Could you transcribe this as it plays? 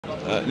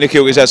Nicky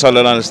Hawkins outside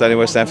the line of Stadium,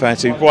 West Ham fan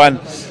team. Brian,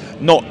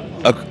 not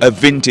a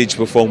vintage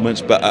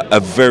performance, but a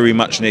very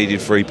much needed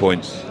 3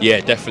 points. Yeah,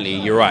 definitely.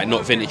 You're right.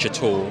 Not vintage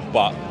at all,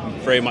 but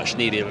very much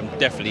needed. And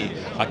definitely,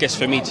 I guess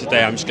for me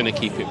today, I'm just going to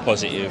keep it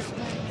positive.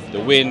 The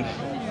win,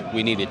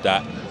 we needed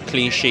that.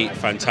 Clean sheet,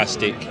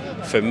 fantastic.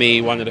 For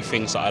me, one of the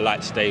things that I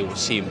liked today was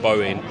seeing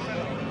Bowen.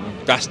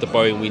 That's the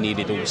Bowen we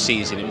needed all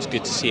season. It was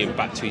good to see him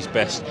back to his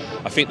best.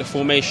 I think the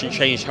formation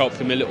change helped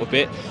him a little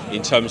bit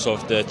in terms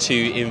of the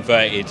two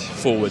inverted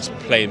forwards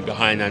playing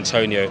behind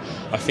Antonio.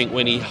 I think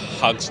when he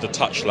hugs the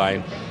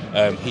touchline,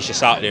 he's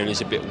just out there and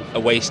he's a bit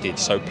wasted.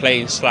 So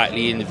playing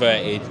slightly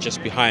inverted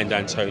just behind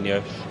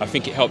Antonio, I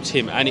think it helped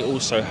him, and it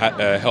also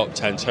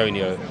helped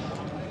Antonio,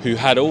 who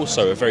had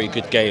also a very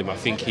good game. I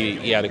think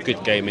he had a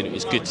good game, and it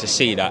was good to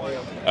see that.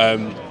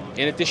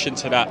 In addition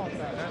to that,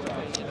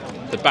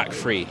 the back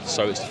three.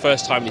 So it's the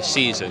first time this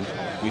season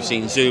we've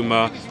seen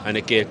Zuma and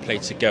Aguirre play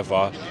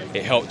together.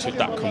 It helped with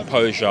that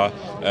composure.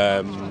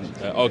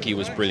 Oggy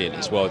was brilliant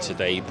as well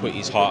today. He put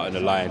his heart on the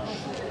line.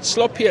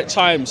 Sloppy at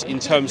times in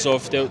terms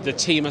of the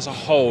team as a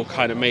whole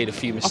kind of made a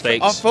few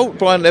mistakes. I thought,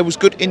 Brian, there was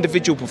good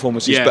individual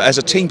performances, but as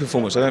a team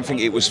performance, I don't think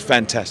it was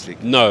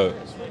fantastic. No.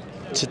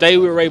 Today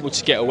we were able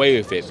to get away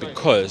with it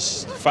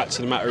because the fact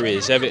of the matter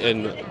is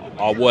Everton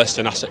are worse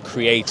than us at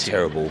creating.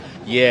 Terrible.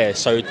 Yeah,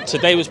 so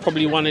today was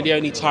probably one of the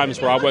only times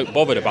where I won't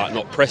bothered about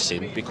not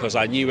pressing because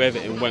I knew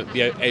Everton won't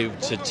be able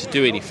to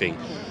do anything.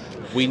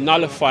 We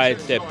nullified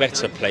their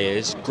better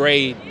players.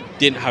 Gray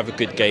didn't have a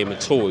good game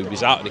at all. He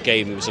was out of the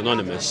game, he was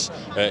anonymous.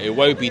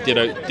 Iwobi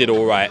did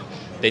all right.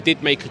 They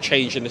did make a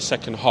change in the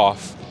second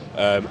half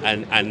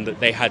and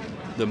they had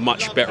the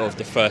much better of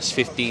the first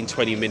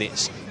 15-20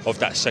 minutes of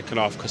that second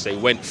half because they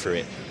went for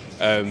it.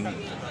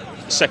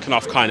 Second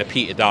half kind of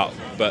petered out,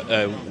 but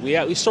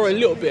we saw a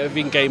little bit of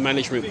in-game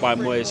management by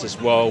Moyes as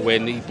well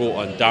when he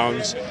brought on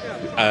Downs.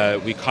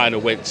 We kind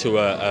of went to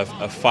a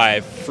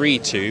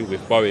 5-3-2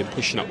 with Bowen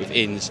pushing up with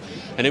Inns,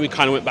 and then we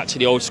kind of went back to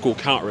the old school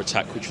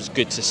counter-attack, which was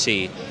good to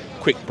see.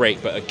 Quick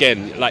break, but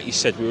again, like you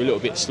said, we were a little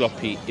bit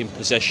sloppy in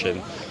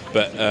possession,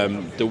 but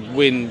the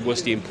win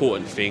was the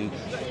important thing.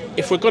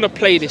 If we're going to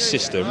play this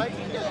system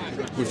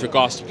with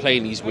regards to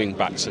playing these wing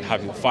backs and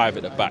having 5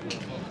 at the back,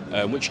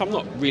 which I'm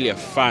not really a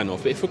fan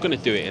of, but if we're going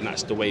to do it, and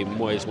that's the way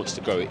Moyes wants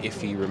to go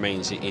if he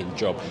remains in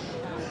job,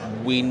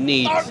 we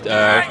need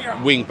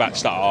wing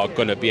backs that are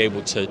going to be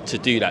able to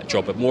do that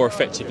job but more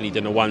effectively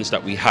than the ones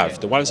that we have.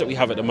 The ones that we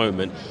have at the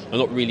moment are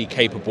not really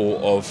capable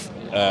of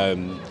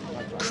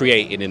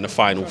creating in the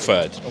final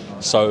third.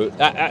 So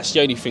that's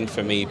the only thing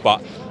for me.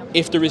 But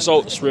if the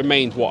results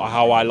remained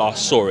how I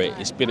last saw it,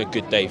 it's been a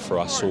good day for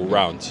us all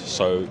round.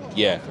 So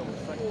yeah.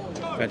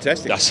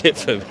 Fantastic. That's it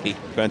for me.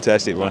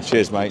 Fantastic, Ron.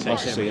 Cheers, mate.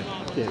 Nice to see you.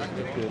 Yeah,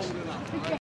 cheers.